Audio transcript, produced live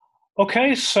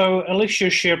Okay, so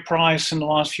Elixir's share price in the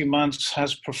last few months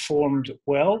has performed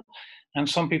well, and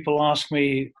some people ask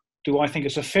me, do I think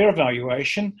it's a fair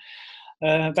valuation?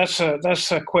 That's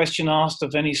a question asked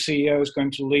of any CEO is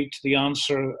going to lead to the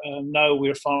answer, no,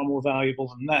 we're far more valuable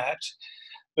than that.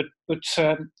 But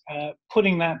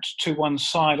putting that to one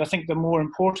side, I think the more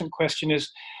important question is,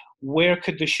 where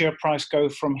could the share price go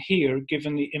from here,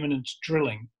 given the imminent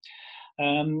drilling?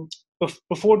 Um,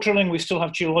 Before drilling, we still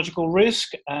have geological risk,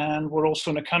 and we're also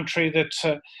in a country that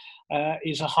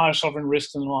is a higher sovereign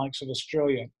risk than the likes of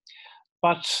Australia.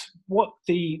 But what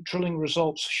the drilling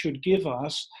results should give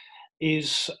us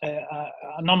is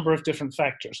a number of different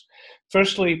factors.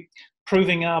 Firstly,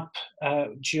 proving up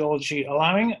geology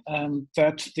allowing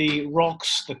that the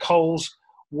rocks, the coals,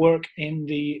 work in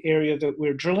the area that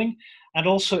we're drilling, and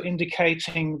also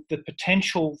indicating the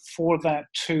potential for that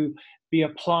to be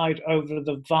applied over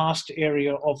the vast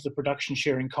area of the production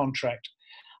sharing contract.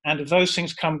 And if those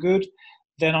things come good,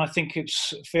 then I think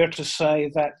it's fair to say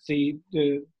that the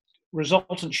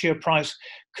resultant share price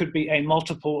could be a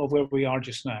multiple of where we are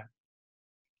just now.